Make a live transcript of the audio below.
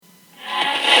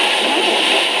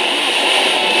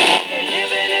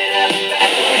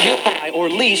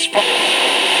police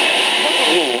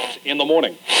rules in the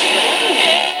morning.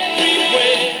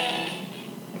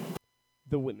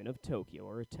 The women of Tokyo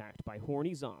are attacked by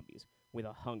horny zombies with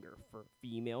a hunger for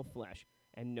female flesh,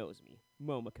 and Nozomi,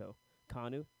 Momoko,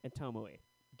 Kanu, and Tomoe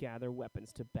gather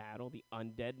weapons to battle the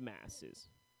undead masses.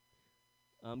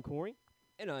 I'm Corey,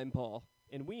 And I'm Paul.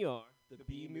 and we are The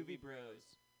B-Movie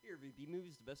Bros. Here,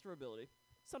 B-Movies to the best of our ability.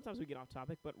 Sometimes we get off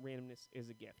topic, but randomness is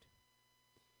a gift.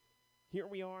 Here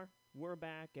we are, we're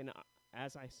back, and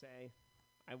as I say,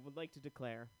 I would like to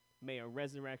declare, may a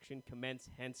resurrection commence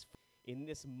hence in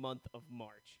this month of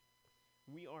March.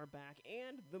 We are back,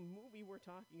 and the movie we're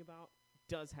talking about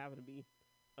does happen to be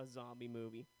a zombie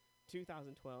movie.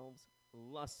 2012's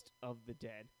Lust of the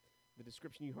Dead. The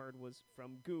description you heard was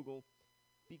from Google,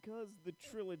 because the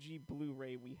trilogy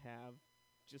Blu-ray we have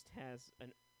just has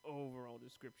an overall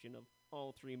description of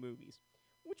all three movies,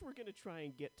 which we're going to try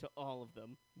and get to all of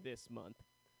them this month.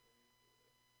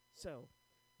 So,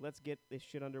 let's get this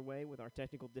shit underway with our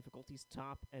technical difficulties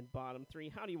top and bottom three.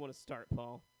 How do you want to start,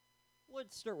 Paul?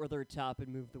 Let's start with our top and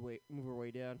move our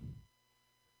way down.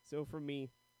 So for me,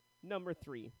 number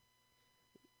 3.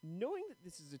 Knowing that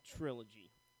this is a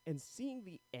trilogy and seeing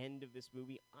the end of this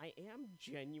movie, I am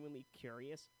genuinely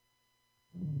curious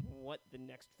what the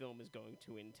next film is going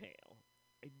to entail.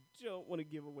 I don't want to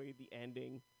give away the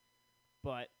ending,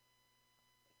 but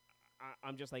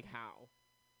I'm just like, how?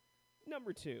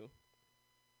 Number 2.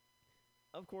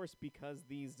 Of course, because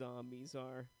these zombies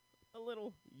are a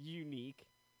little unique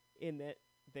in that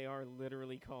they are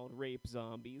literally called rape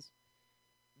zombies,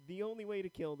 the only way to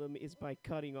kill them is by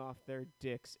cutting off their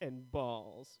dicks and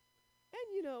balls.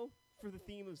 And, you know, for the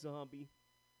theme of zombie,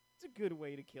 it's a good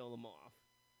way to kill them off.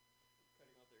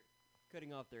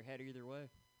 Cutting off their head either way.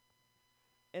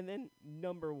 And then,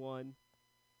 number 1,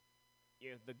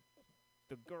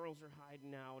 the girls are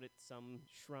hiding out at some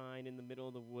shrine in the middle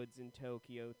of the woods in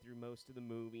Tokyo through most of the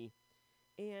movie.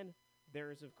 And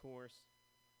there's, of course,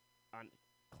 a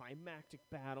climactic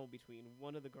battle between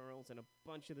one of the girls and a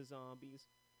bunch of the zombies.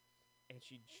 And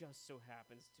she just so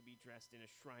happens to be dressed in a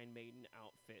Shrine Maiden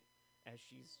outfit as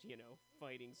she's,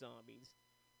 fighting zombies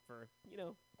for,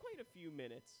 quite a few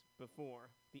minutes before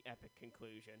the epic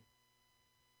conclusion.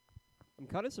 I'm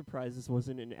kind of surprised this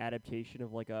wasn't an adaptation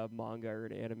of like a manga or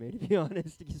an anime, to be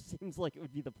honest. It just seems like it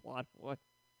would be the plot one.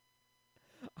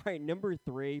 All right, number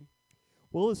 3.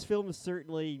 Well, this film is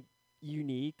certainly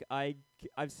unique. I've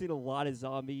seen a lot of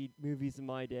zombie movies in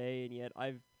my day, and yet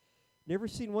I've never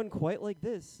seen one quite like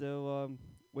this, so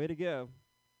way to go.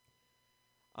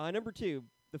 Number 2,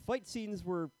 the fight scenes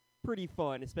were pretty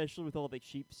fun, especially with all the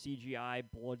cheap CGI,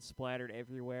 blood splattered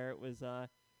everywhere. It was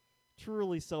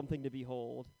truly something to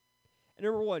behold. And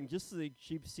number 1, just the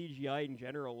cheap CGI in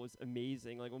general was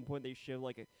amazing. Like, one point they show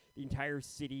like the entire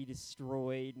city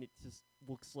destroyed, and it just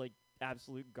looks like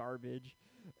absolute garbage.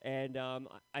 And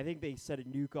I think they set a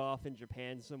nuke off in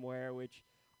Japan somewhere, which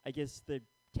I guess the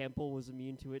temple was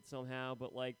immune to it somehow.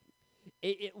 But like,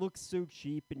 it looks so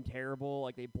cheap and terrible.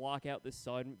 Like, they block out the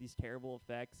sun with these terrible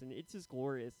effects, and it's just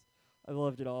glorious. I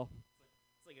loved it all.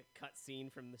 It's like a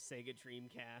cutscene from the Sega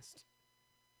Dreamcast.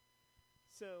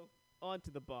 So, on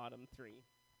to the bottom 3.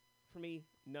 For me,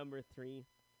 number 3,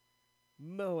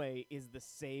 Moe is the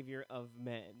savior of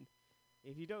men.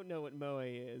 If you don't know what Moe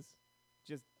is,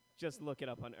 just look it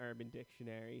up on Urban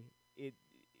Dictionary.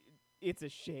 It's a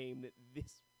shame that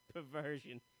this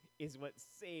perversion is what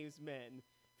saves men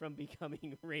from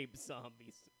becoming rape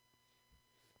zombies.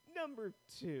 Number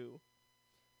 2.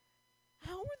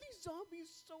 How are these zombies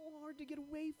so hard to get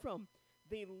away from?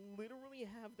 They literally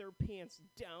have their pants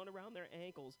down around their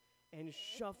ankles and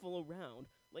shuffle around.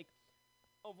 Like,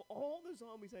 of all the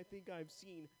zombies I think I've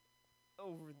seen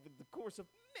over the course of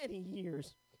many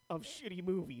years of shitty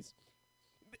movies,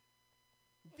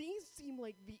 these seem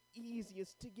like the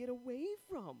easiest to get away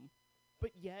from.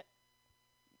 But yet,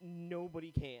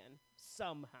 nobody can,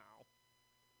 somehow.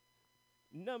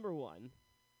 Number 1.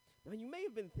 Now, you may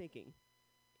have been thinking,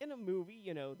 in a movie,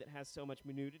 that has so much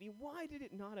nudity, why did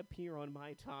it not appear on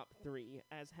my top 3,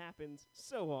 as happens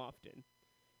so often?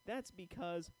 That's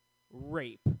because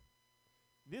rape.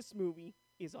 This movie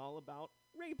is all about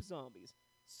rape zombies.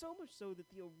 So much so that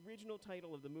the original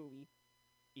title of the movie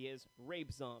is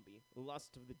Rape Zombie,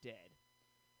 Lust of the Dead.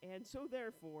 And so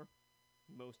therefore,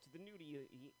 most of the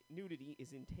nudity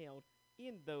is entailed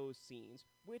in those scenes,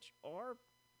 which are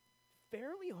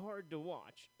fairly hard to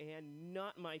watch and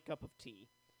not my cup of tea.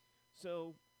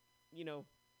 So, if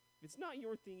it's not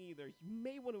your thing either, you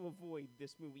may want to avoid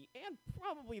this movie and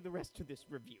probably the rest of this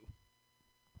review.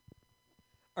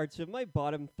 All right, so my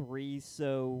bottom 3,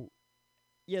 so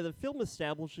Yeah, the film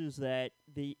establishes that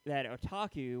that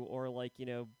otaku, or like,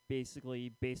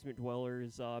 basically basement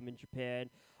dwellers in Japan,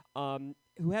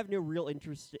 who have no real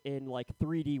interest in like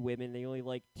 3D women. They only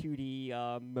like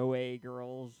 2D moe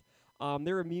girls.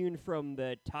 They're immune from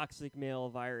the toxic male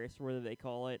virus, whatever they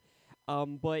call it.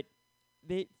 But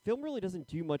the film really doesn't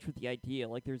do much with the idea.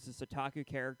 Like, there's this otaku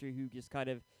character who just kind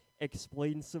of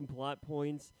explains some plot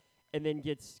points and then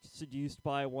gets seduced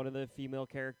by one of the female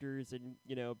characters and,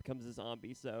 becomes a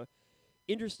zombie. So,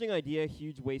 interesting idea,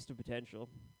 huge waste of potential.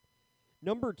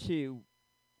 Number two,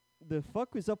 the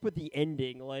fuck was up with the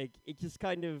ending? Like, it just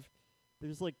kind of,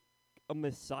 there's like a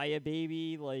messiah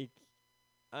baby. Like,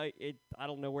 I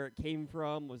don't know where it came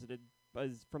from. Was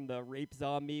from the rape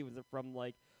zombie? Was it from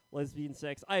like lesbian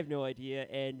sex? I have no idea,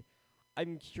 and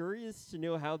I'm curious to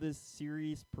know how this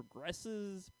series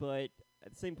progresses. But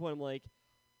at the same point, I'm like,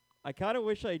 I kind of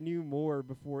wish I knew more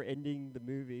before ending the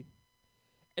movie.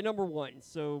 And number one,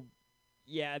 so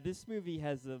yeah, this movie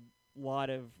has a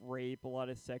lot of rape, a lot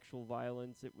of sexual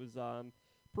violence. It was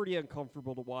pretty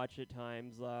uncomfortable to watch at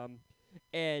times.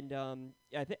 And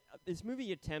I think this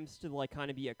movie attempts to like kind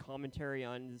of be a commentary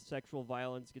on sexual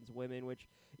violence against women, which,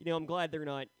 I'm glad they're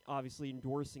not obviously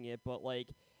endorsing it, but like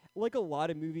a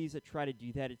lot of movies that try to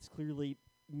do that, it's clearly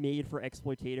made for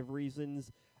exploitative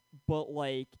reasons, but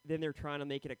like then they're trying to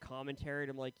make it a commentary, and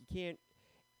I'm like, you can't.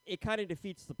 It kind of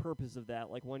defeats the purpose of that.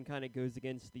 Like, one kind of goes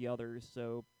against the other.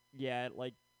 So yeah,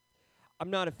 like, I'm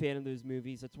not a fan of those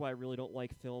movies. That's why I really don't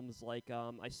like films like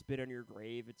I Spit on Your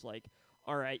Grave. It's like,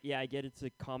 all right, yeah, I get it's a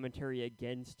commentary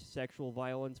against sexual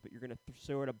violence, but you're gonna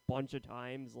show it a bunch of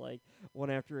times, like one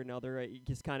after another. It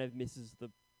just kind of misses the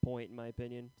point, in my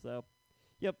opinion. So,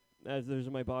 yep, those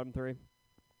are my bottom three.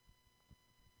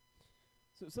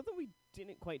 So something we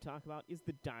didn't quite talk about is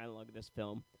the dialogue of this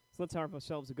film. So let's have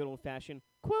ourselves a good old-fashioned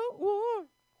quote war.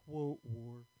 Quote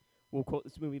war. We'll quote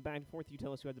this movie back and forth. You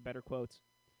tell us who had the better quotes.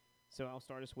 So I'll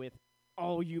start us with,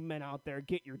 "All you men out there,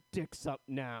 get your dicks up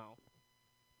now."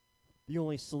 The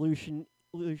only solution,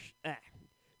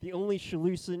 the only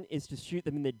solution is to shoot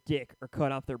them in the dick or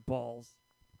cut off their balls.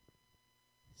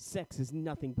 Sex is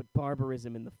nothing but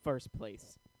barbarism in the first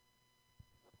place.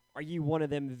 Are you one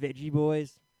of them veggie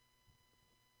boys?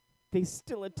 They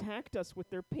still attacked us with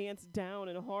their pants down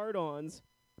and hard-ons.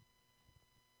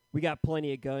 We got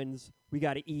plenty of guns. We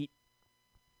gotta eat.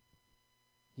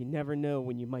 You never know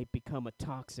when you might become a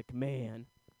toxic man.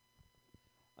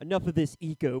 Enough of this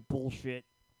eco bullshit.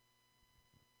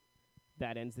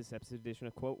 That ends this episode edition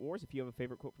of Quote Wars. If you have a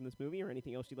favorite quote from this movie or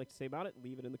anything else you'd like to say about it,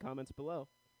 leave it in the comments below.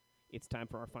 It's time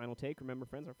for our final take. Remember,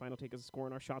 friends, our final take is a score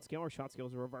on our shot scale. Our shot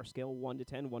scales are of our scale 1 to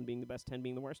 10, 1 being the best, 10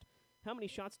 being the worst. How many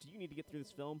shots do you need to get through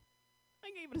this film? I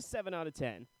gave it a 7 out of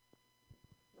 10.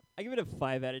 I give it a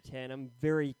 5 out of 10. I'm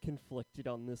very conflicted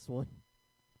on this one.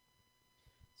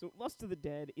 So, Lust of the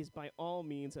Dead is by all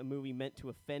means a movie meant to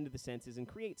offend the senses and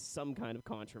create some kind of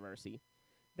controversy.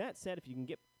 That said, if you can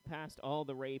get past all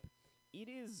the rape, it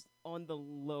is on the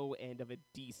low end of a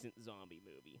decent zombie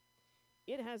movie.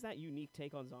 It has that unique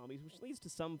take on zombies, which leads to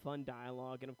some fun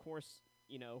dialogue and, of course,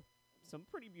 some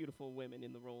pretty beautiful women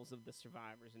in the roles of the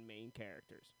survivors and main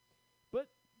characters. But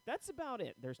that's about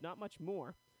it. There's not much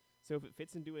more. So if it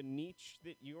fits into a niche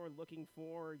that you're looking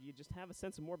for, you just have a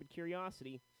sense of morbid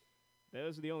curiosity,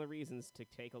 those are the only reasons to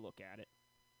take a look at it.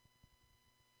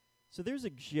 So there's a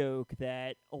joke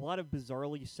that a lot of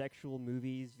bizarrely sexual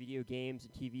movies, video games,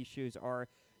 and TV shows are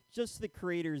just the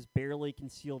creator's barely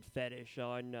concealed fetish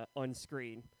on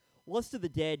screen. Lust of the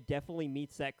Dead definitely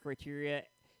meets that criteria,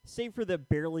 save for the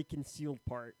barely concealed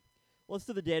part. Lust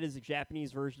of the Dead is a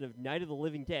Japanese version of Night of the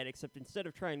Living Dead, except instead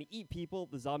of trying to eat people,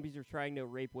 the zombies are trying to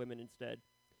rape women instead.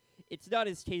 It's not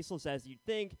as tasteless as you'd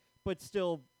think, but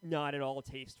still not at all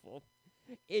tasteful.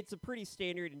 It's a pretty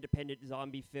standard independent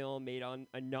zombie film made on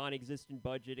a non-existent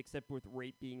budget, except with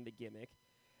rape being the gimmick.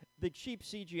 The cheap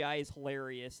CGI is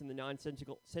hilarious, and the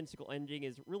nonsensical ending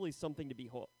is really something to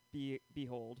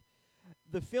behold.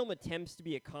 The film attempts to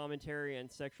be a commentary on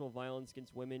sexual violence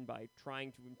against women by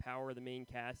trying to empower the main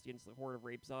cast against the horde of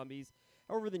rape zombies.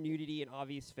 However, the nudity and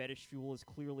obvious fetish fuel is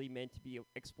clearly meant to be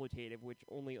exploitative, which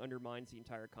only undermines the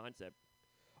entire concept.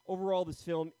 Overall, this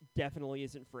film definitely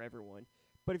isn't for everyone.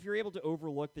 But if you're able to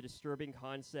overlook the disturbing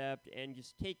concept and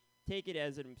just take it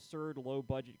as an absurd,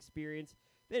 low-budget experience,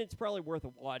 then it's probably worth a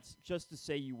watch just to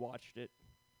say you watched it.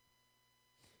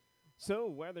 So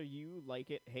whether you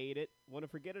like it, hate it, want to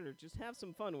forget it, or just have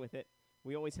some fun with it,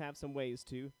 we always have some ways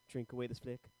to drink away this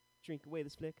flick. Drink away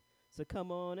this flick. So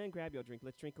come on and grab your drink.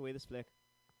 Let's drink away this flick.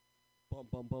 Bum,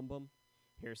 bum, bum, bum.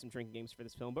 Here are some drinking games for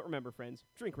this film, but remember, friends,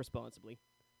 drink responsibly.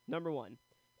 Number 1,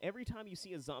 every time you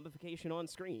see a zombification on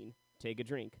screen, take a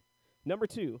drink. Number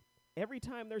 2, every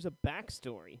time there's a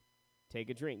backstory, take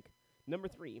a drink. Number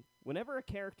 3, whenever a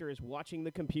character is watching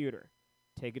the computer,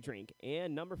 take a drink.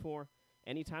 And number 4,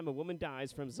 anytime a woman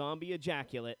dies from zombie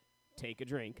ejaculate, take a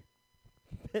drink.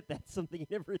 That's something you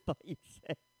never thought you'd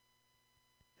say.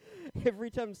 Every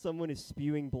time someone is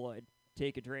spewing blood,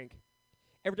 take a drink.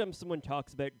 Every time someone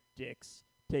talks about dicks,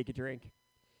 take a drink.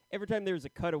 Every time there's a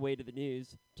cutaway to the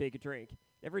news, take a drink.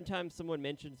 Every time someone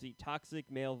mentions the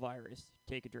toxic male virus,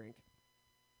 take a drink.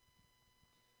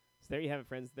 So there you have it,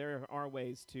 friends. There are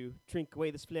ways to drink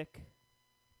away this flick.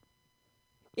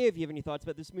 If you have any thoughts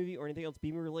about this movie or anything else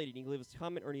B-movie related, you can leave us a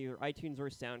comment on either iTunes or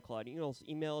SoundCloud. You can also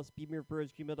email us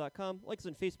bmoviebros@gmail.com, like us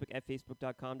on Facebook at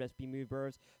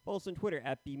facebook.com/bmoviebros, follow us on Twitter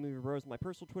at bmoviebros, my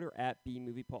personal Twitter at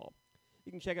bmoviepaul.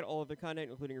 You can check out all of their content,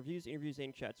 including reviews, interviews,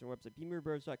 and chats on our website,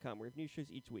 bmoviebros.com, where we have new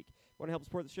shows each week. If you want to help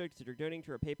support the show, consider donating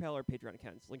to our PayPal or Patreon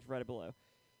accounts. Links provided below.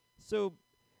 So,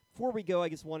 before we go, I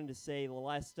just wanted to say the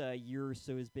last year or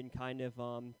so has been kind of,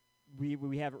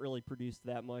 we haven't really produced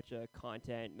that much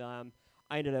content.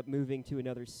 I ended up moving to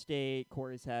another state.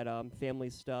 Corey's had family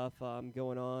stuff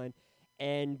going on.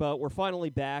 But we're finally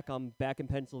back. I'm back in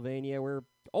Pennsylvania. We're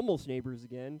almost neighbors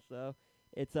again, so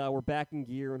it's we're back in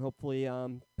gear, and hopefully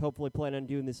plan on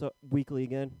doing this weekly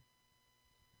again.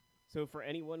 So for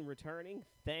anyone returning,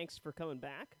 thanks for coming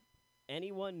back.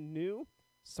 Anyone new,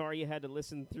 sorry you had to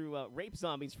listen through Rape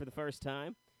Zombies for the first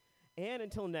time. And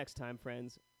until next time,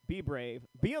 friends, be brave,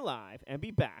 be alive, and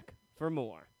be back for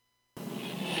more.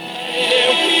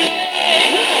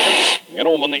 Jag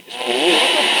råmar ner.